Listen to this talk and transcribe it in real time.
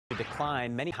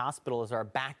decline, many hospitals are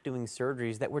back doing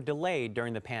surgeries that were delayed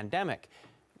during the pandemic.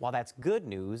 While that's good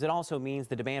news, it also means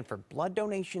the demand for blood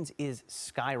donations is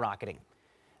skyrocketing.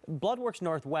 Bloodworks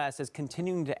Northwest is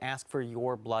continuing to ask for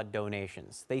your blood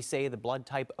donations. They say the blood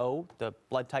type O, the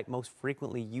blood type most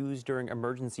frequently used during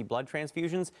emergency blood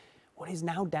transfusions, is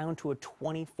now down to a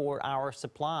 24-hour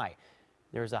supply.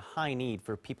 There's a high need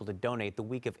for people to donate the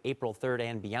week of April 3rd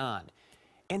and beyond.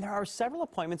 And there are several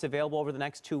appointments available over the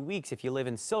next 2 weeks if you live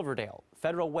in Silverdale,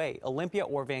 Federal Way, Olympia,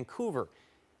 or Vancouver.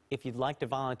 If you'd like to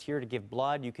volunteer to give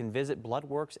blood, you can visit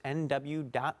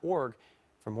bloodworksnw.org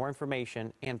for more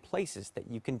information and places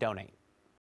that you can donate.